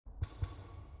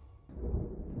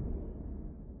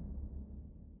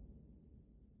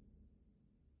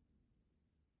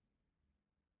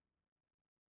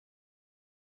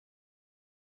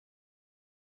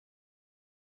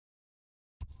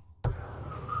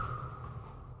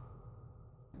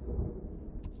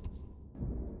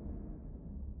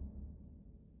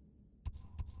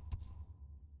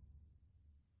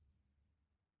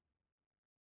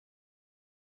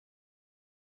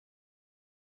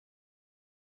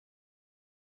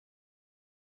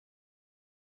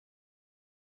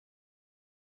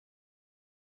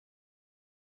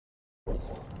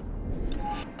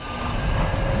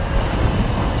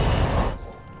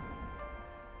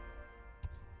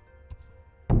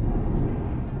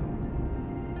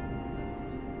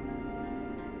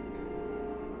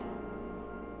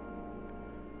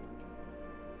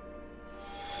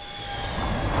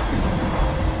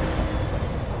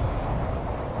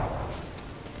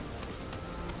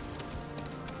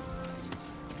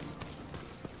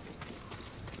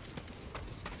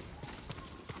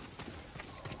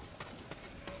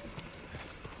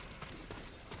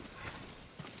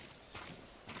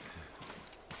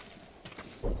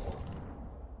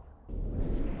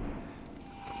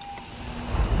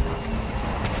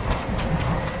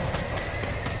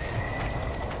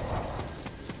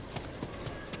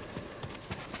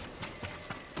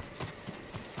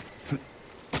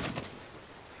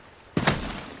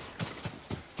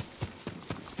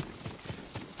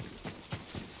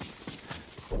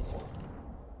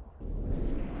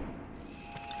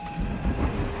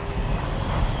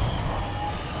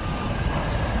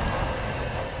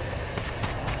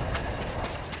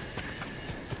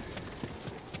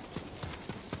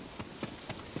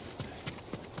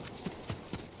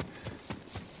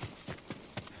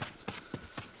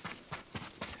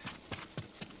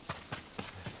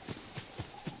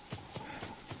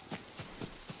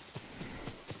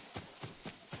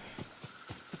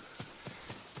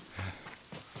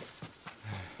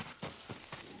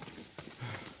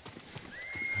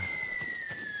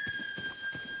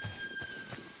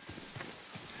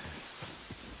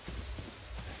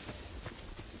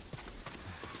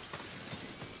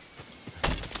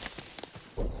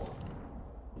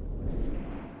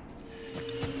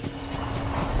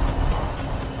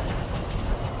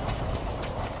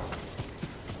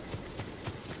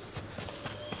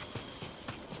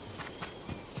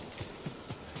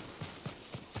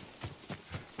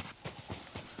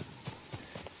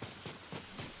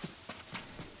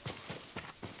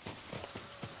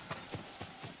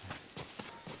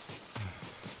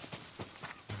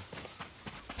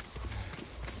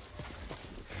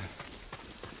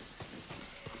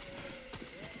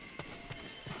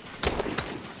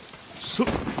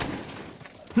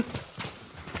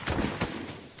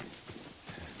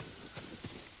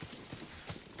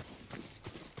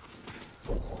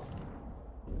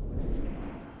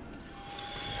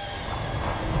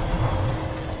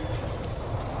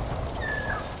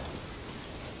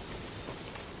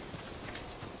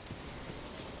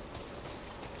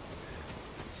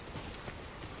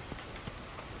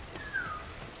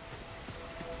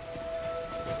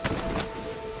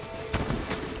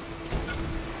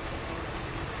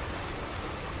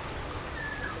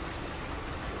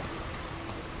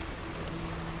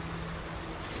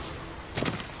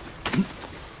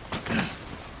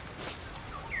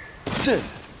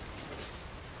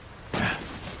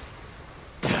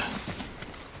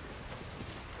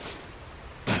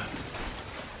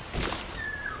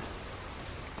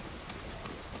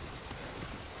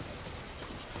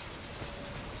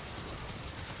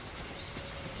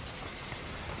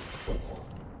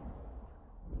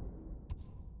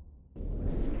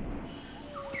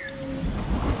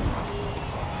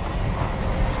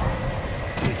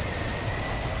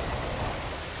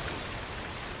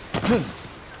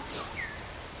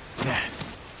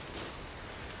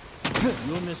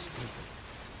You're mistaken.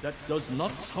 That does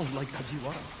not sound like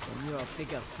Kajiwara. Then you're a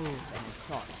bigger fool than I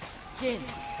thought. Jin,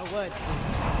 a word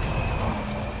please.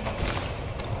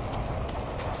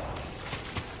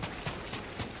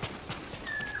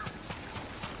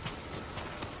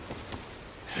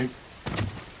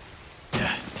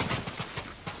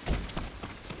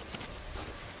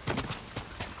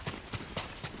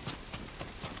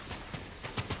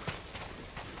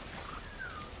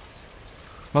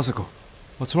 Masako,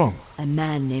 what's wrong? A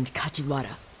man named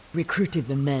Kajiwara recruited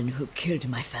the men who killed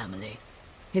my family.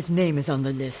 His name is on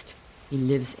the list. He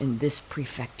lives in this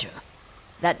prefecture.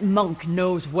 That monk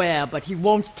knows where, but he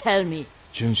won't tell me.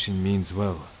 Junshin means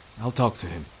well. I'll talk to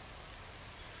him.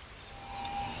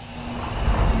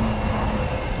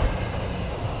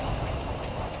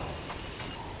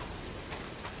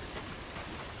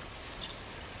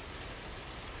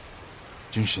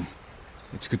 Junshin,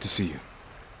 it's good to see you.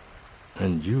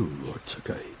 And you, Lord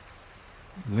Sakai.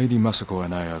 Lady Masako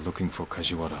and I are looking for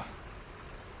Kajiwara.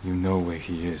 You know where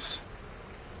he is.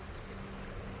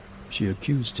 She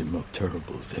accused him of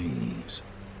terrible things.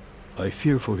 I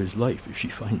fear for his life if she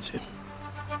finds him.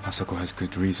 Masako has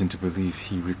good reason to believe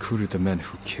he recruited the men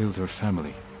who killed her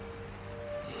family.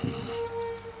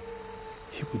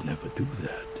 He would never do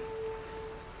that.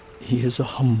 He is a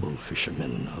humble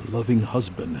fisherman, a loving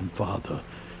husband and father.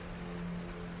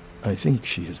 I think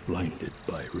she is blinded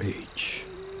by rage.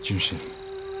 Junshin,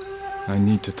 I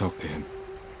need to talk to him.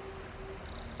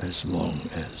 As long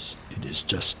as it is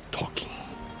just talking.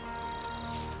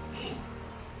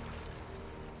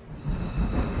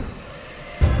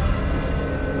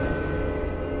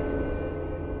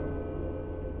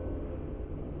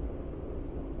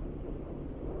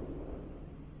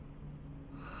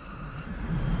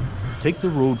 Take the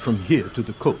road from here to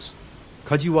the coast.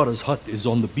 Kajiwara's hut is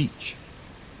on the beach.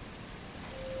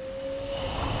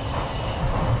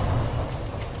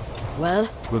 Well?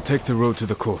 We'll take the road to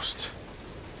the coast.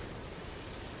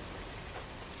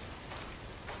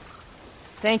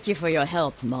 Thank you for your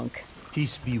help, monk.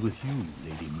 Peace be with you,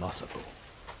 Lady Masako.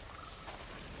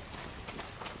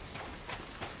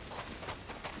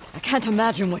 I can't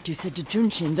imagine what you said to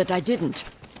Junshin that I didn't.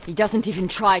 He doesn't even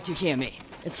try to hear me.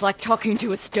 It's like talking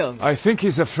to a stone. I think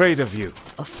he's afraid of you.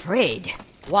 Afraid?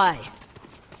 Why?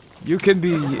 You can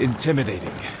be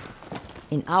intimidating.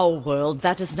 In our world,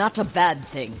 that is not a bad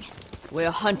thing.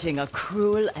 We're hunting a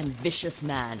cruel and vicious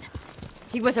man.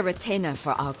 He was a retainer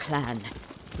for our clan.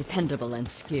 Dependable and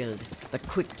skilled, but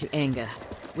quick to anger.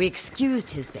 We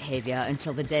excused his behavior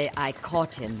until the day I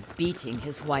caught him beating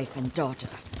his wife and daughter.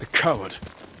 The coward.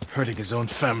 Hurting his own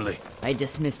family. I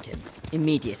dismissed him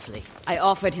immediately. I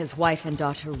offered his wife and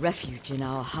daughter refuge in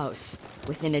our house.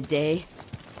 Within a day,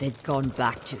 they'd gone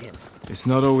back to him. It's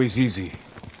not always easy.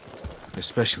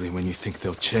 Especially when you think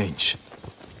they'll change.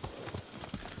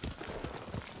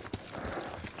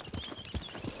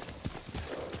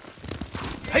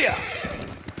 Hiya!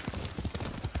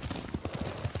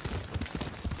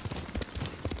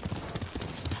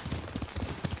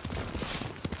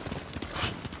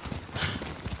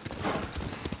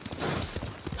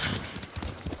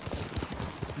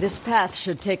 This path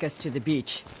should take us to the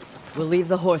beach. We'll leave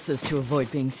the horses to avoid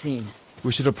being seen.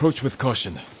 We should approach with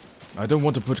caution. I don't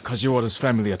want to put Kajiwara's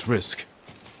family at risk.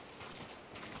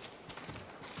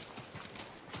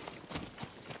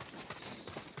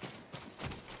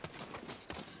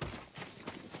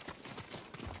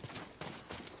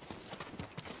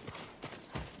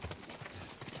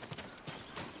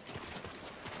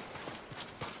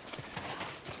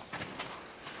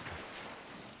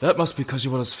 That must be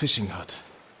Kajiwara's fishing hut.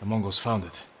 The Mongols found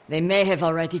it. They may have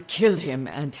already killed him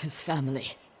and his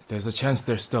family. There's a chance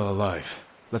they're still alive.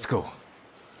 Let's go.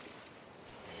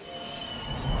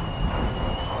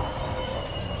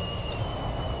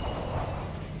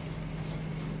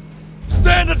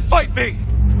 Stand and fight me!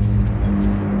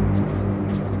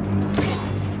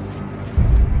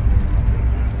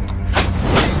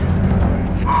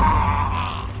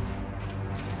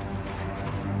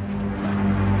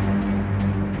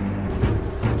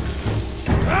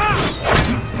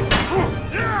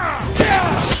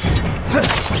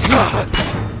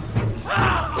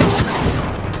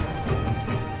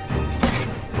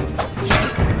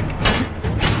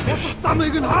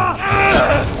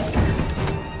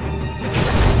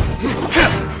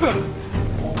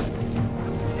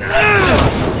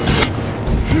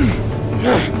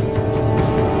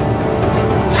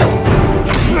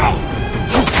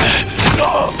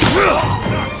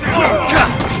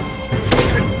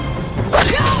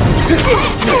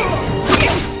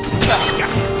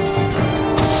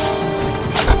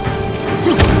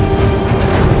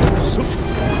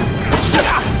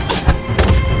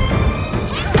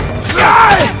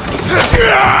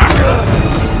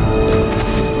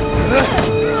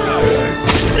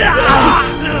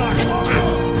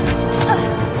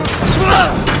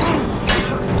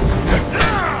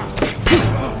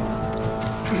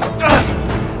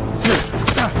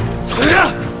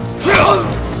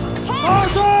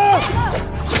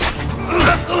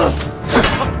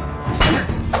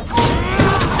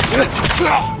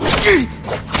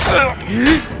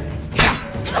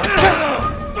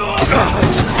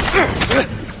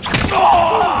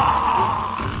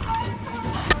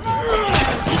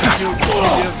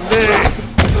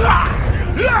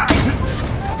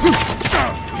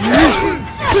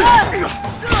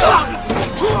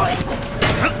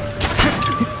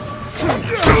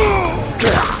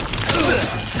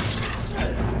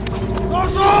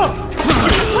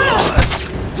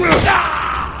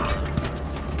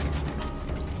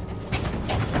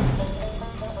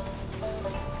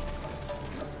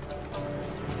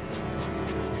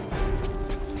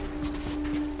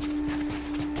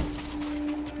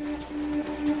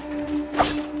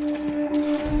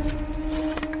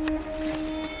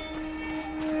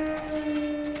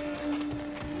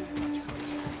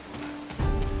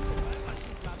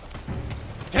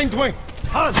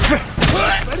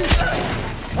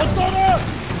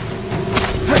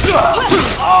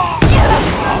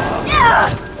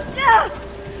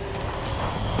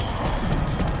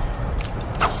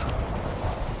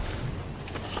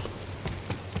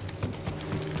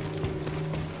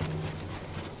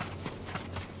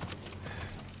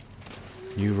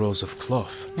 New rolls of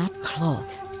cloth. Not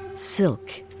cloth.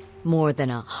 Silk. More than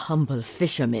a humble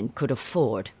fisherman could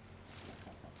afford.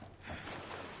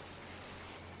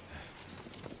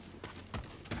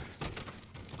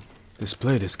 This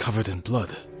blade is covered in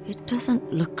blood. It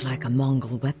doesn't look like a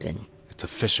Mongol weapon. It's a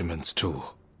fisherman's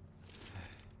tool.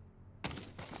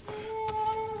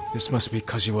 This must be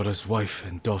Kajiwara's wife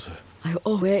and daughter.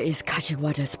 Where is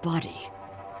Kajiwara's body?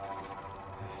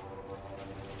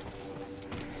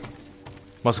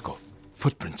 Masako,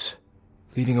 footprints.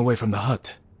 Leading away from the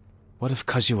hut. What if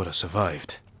Kajiwara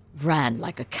survived? Ran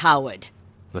like a coward.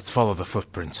 Let's follow the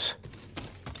footprints.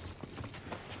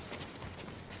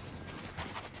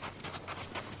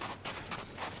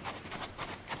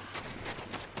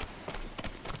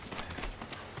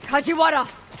 Kajiwara!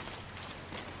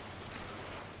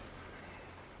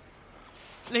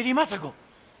 Lady Masako!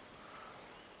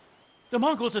 The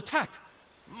Mongols attacked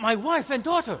my wife and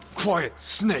daughter! Quiet,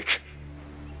 snake!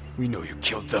 We know you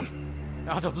killed them.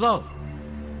 Out of love.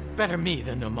 Better me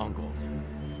than the Mongols.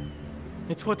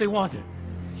 It's what they wanted.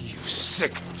 You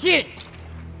sick... Jin!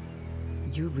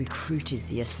 You recruited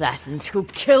the assassins who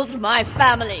killed my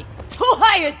family! Who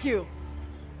hired you?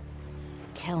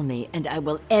 Tell me, and I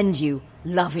will end you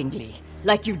lovingly,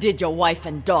 like you did your wife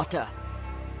and daughter.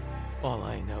 All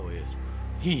I know is,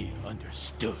 he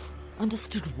understood.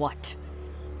 Understood what?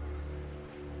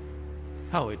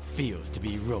 How it feels to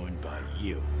be ruined by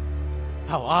you.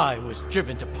 How I was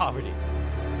driven to poverty.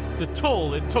 The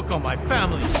toll it took on my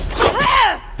family.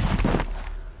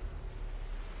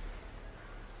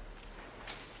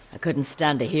 I couldn't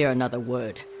stand to hear another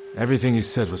word. Everything he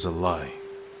said was a lie.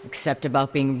 Except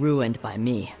about being ruined by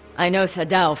me. I know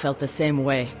Sadao felt the same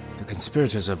way. The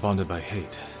conspirators are bonded by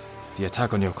hate. The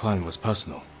attack on your clan was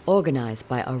personal. Organized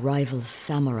by a rival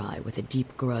samurai with a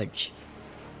deep grudge.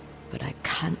 But I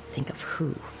can't think of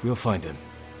who. We'll find him.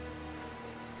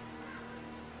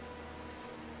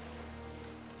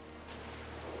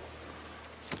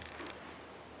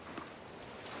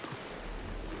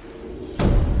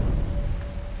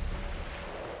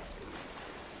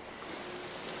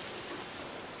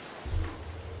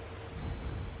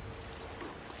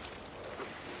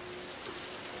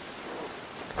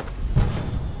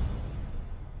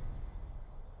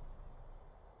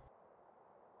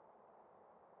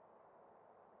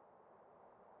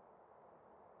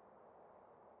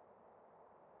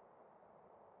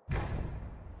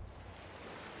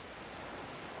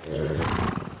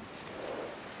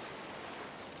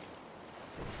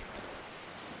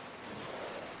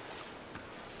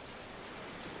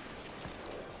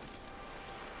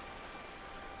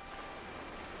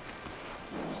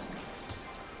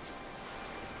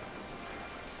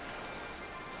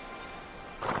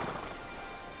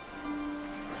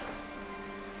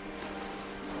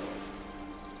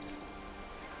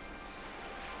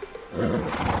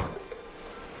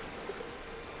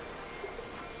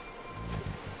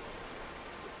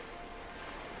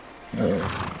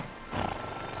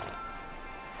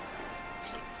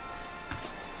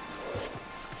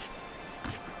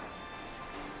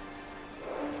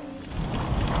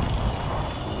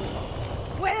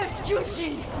 Where's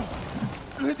Junshin?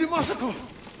 Lady Masako!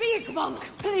 Speak, monk!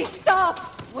 Please stop!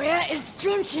 Where is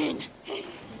Junshin?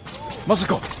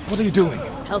 Masako, what are you doing?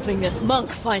 Helping this monk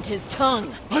find his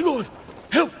tongue. My lord,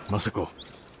 help! Masako,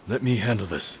 let me handle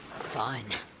this. Fine.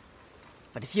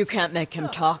 But if you can't make him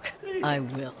talk, I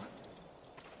will.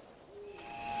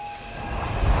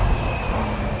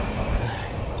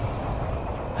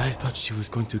 I thought she was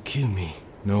going to kill me.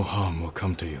 No harm will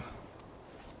come to you.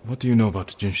 What do you know about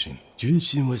Junshin?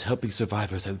 Junshin was helping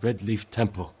survivors at Red Leaf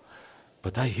Temple,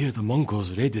 but I hear the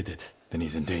Mongols raided it. Then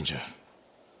he's in danger.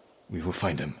 We will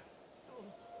find him.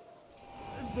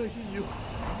 I'm begging you.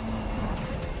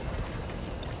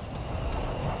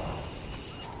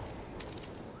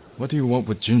 What do you want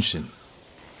with Junshin?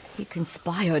 He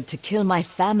conspired to kill my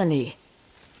family.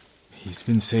 He's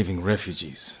been saving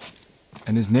refugees.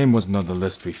 And his name wasn't on the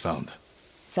list we found.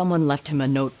 Someone left him a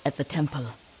note at the temple.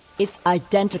 It's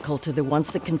identical to the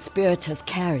ones the conspirators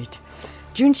carried.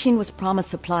 Junshin was promised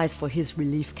supplies for his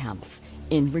relief camps.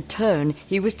 In return,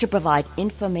 he was to provide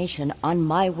information on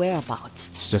my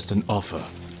whereabouts. It's just an offer.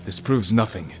 This proves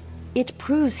nothing. It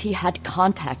proves he had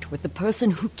contact with the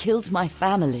person who killed my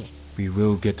family. We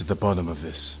will get to the bottom of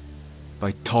this.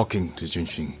 By talking to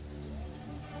Junshin.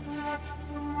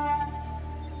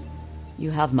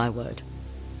 You have my word.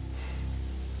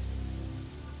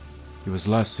 He was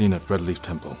last seen at Red Leaf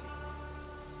Temple.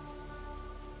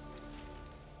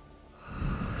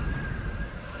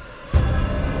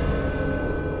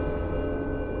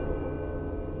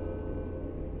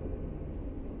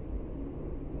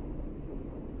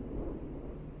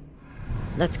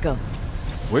 Let's go.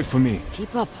 Wait for me.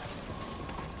 Keep up.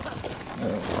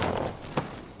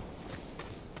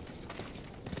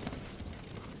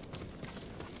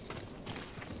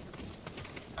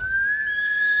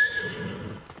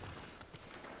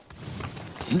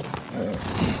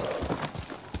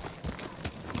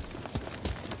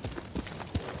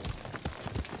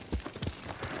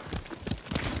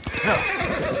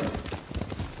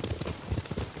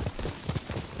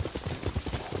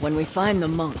 When we find the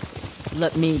monk,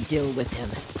 let me deal with him.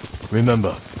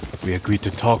 Remember, we agreed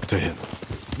to talk to him.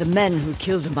 The men who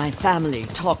killed my family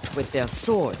talked with their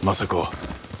swords. Masako,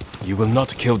 you will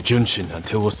not kill Junshin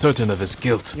until we're certain of his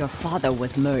guilt. Your father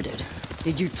was murdered.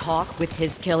 Did you talk with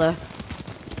his killer?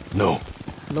 No.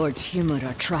 Lord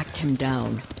Shimura tracked him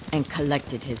down and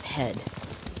collected his head.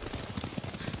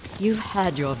 You've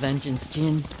had your vengeance,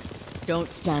 Jin.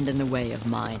 Don't stand in the way of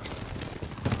mine.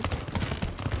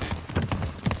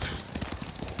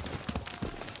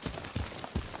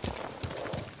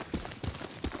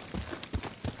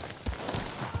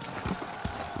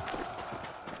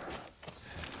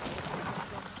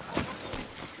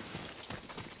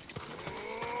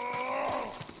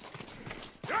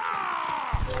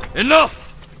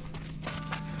 Enough!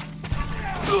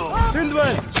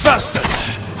 Hindman! Bastards!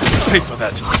 Pay for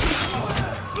that.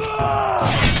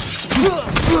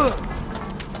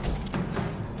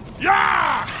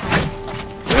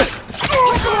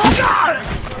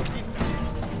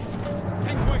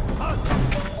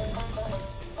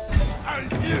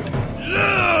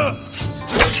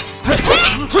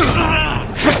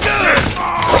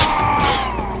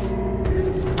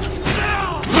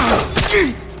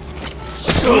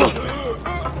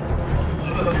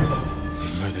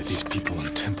 Murder these people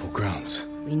on temple grounds.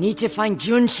 We need to find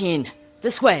Junshin.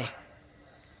 This way.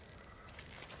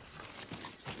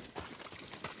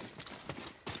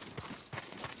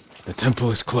 The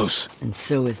temple is close. And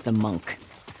so is the monk.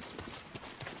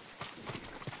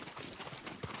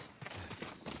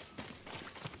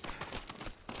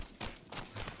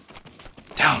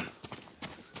 Down.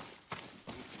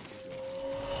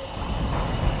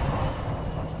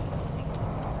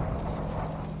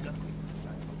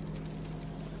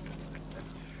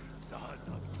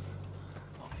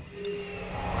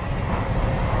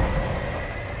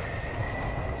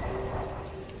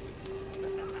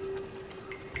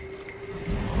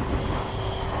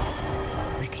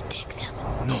 We can take them.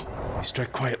 No, we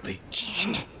strike quietly.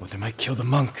 Jin. Or they might kill the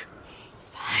monk.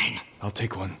 Fine. I'll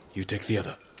take one, you take the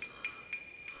other.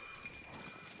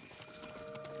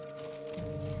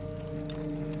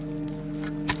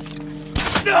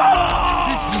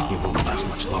 You won't last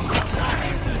much longer.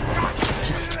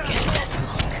 Just get that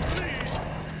monk.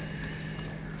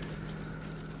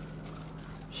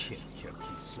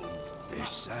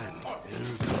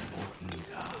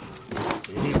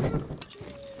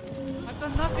 I've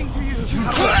done nothing to you.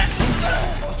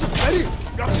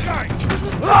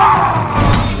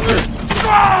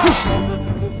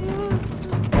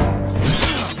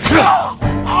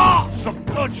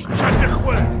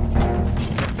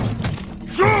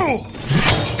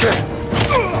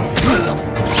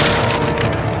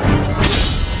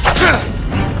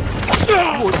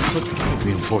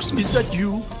 Reinforcements. Is that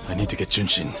you? I need to get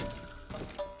Junshin.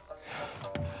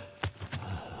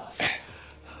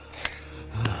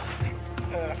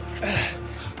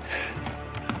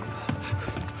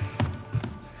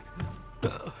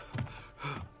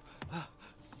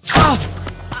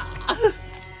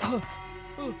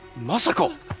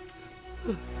 Masako!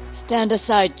 Stand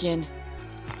aside, Jin.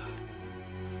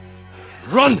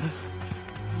 Run!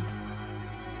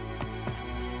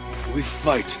 If we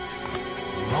fight,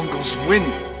 Mongols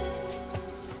win.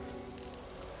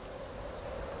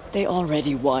 They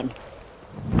already won.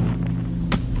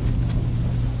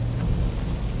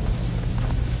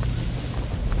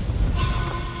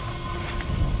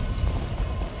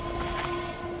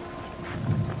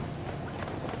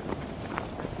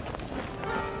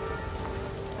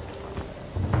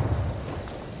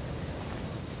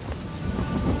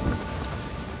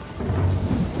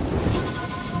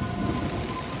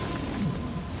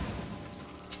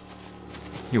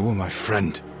 You were my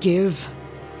friend. Give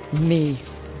me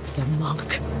the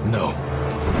monk. No.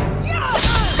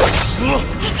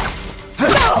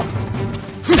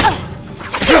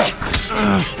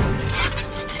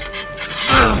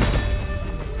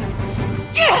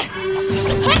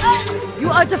 You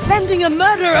are defending a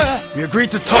murderer! We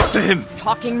agreed to talk to him.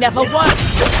 Talking never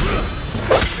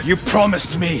works. You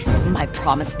promised me. My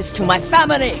promise is to my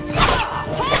family.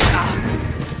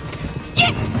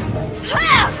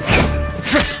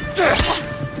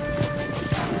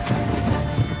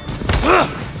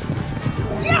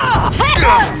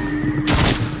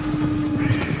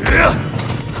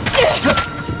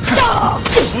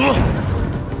 You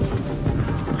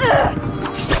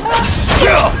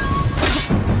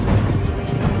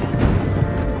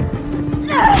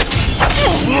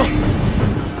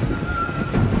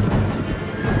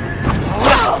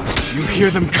hear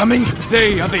them coming?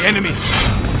 They are the enemy!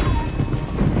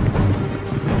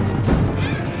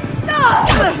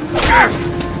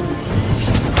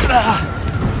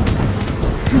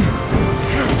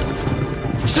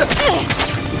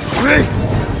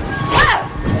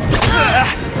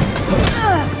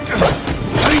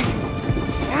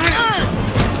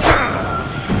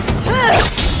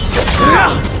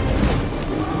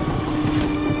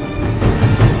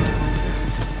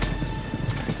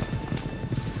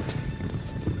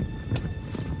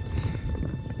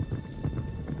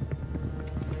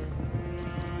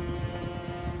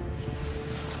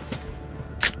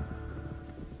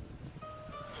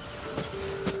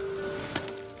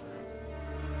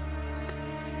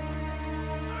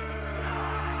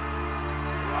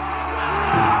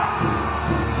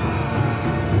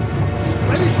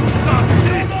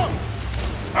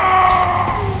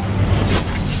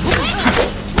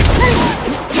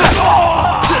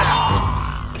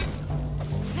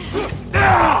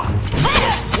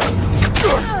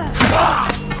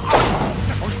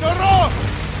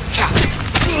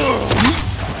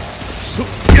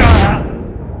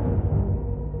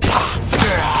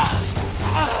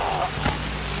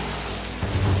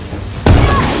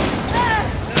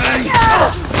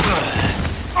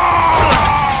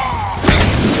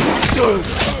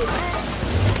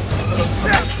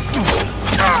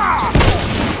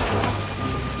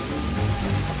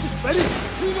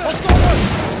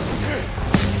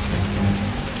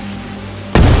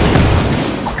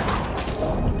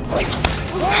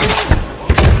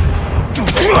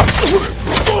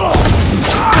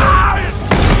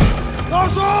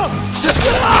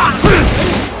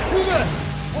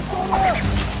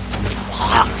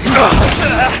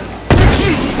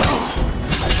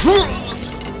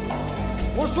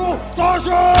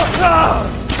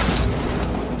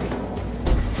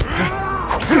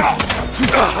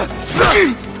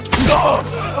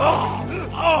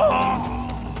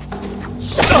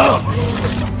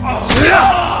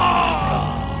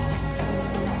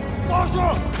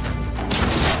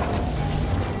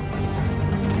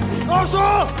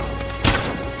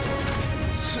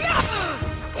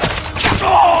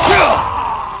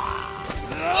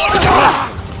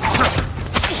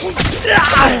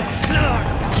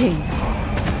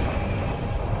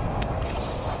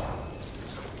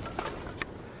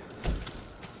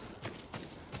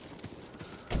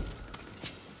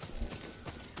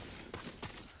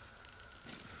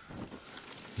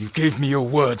 You gave me your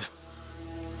word.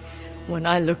 When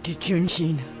I looked at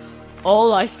Junshin,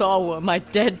 all I saw were my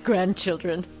dead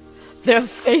grandchildren. Their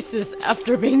faces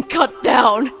after being cut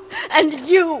down. And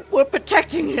you were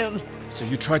protecting him. So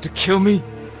you tried to kill me?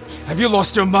 Have you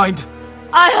lost your mind?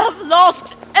 I have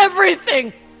lost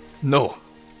everything! No.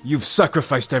 You've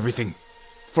sacrificed everything.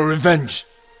 For revenge.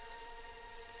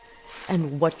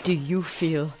 And what do you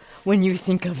feel when you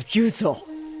think of Yuzo?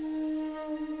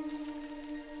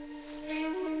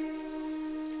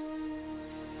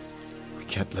 We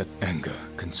can't let anger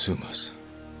consume us.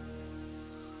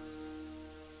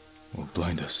 Or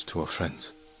blind us to our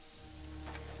friends.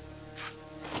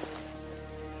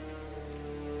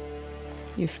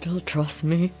 You still trust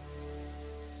me?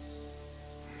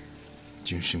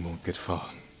 Junshin won't get far.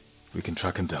 We can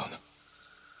track him down.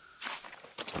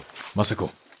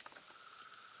 Masako.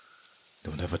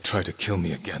 Don't ever try to kill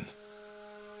me again.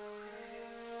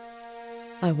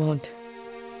 I won't.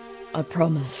 I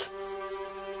promise.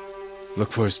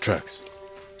 Look for his tracks.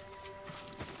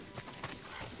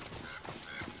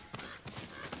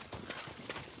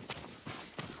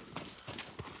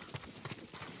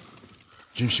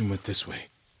 Junshin went this way.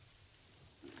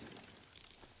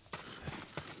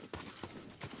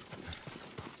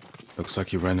 Looks like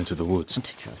he ran into the woods. Don't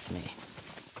trust me.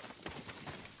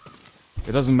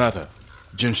 It doesn't matter.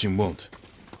 Junshin won't.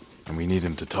 And we need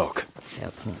him to talk. Fair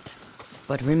point.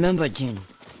 But remember, Jin,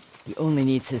 he only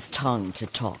needs his tongue to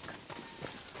talk.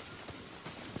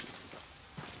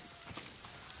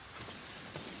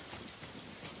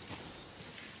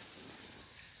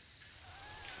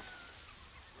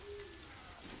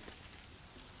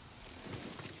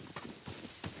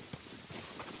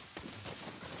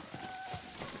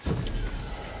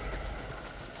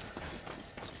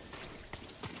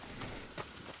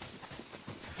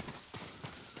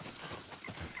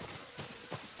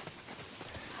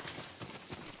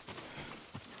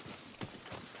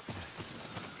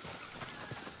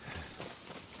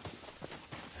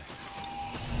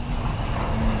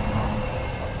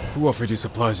 Who offered you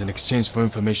supplies in exchange for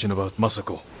information about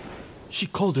Masako? She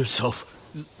called herself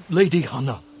Lady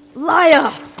Hana. Liar!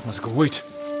 Masako, wait!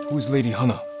 Who is Lady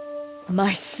Hana?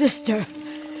 My sister.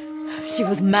 She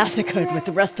was massacred with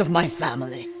the rest of my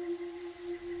family.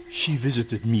 She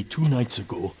visited me 2 nights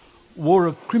ago, wore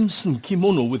a crimson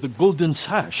kimono with a golden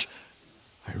sash.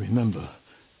 I remember.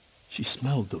 She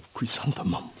smelled of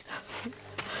chrysanthemum.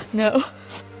 No.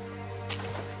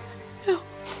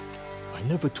 I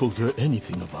never told her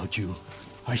anything about you.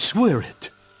 I swear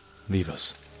it. Leave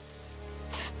us.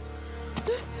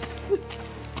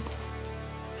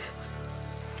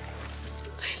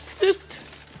 My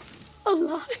sister's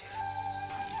alive.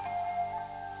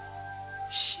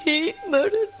 She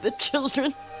murdered the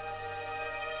children.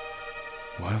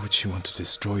 Why would she want to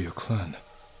destroy your clan?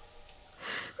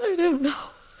 I don't know.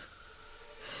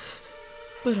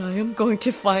 But I am going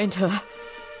to find her.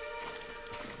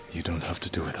 You don't have to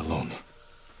do it alone.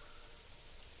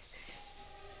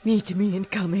 Meet me in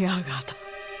Kamiagata.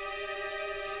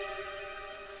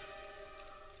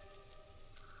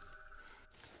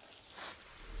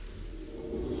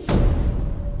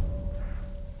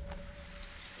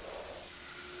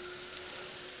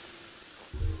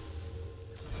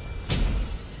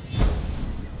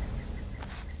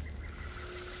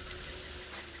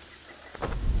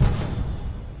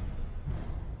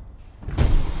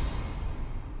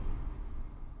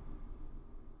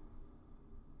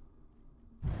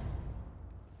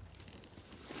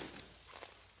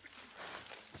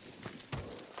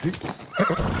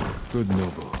 Good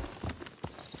noble.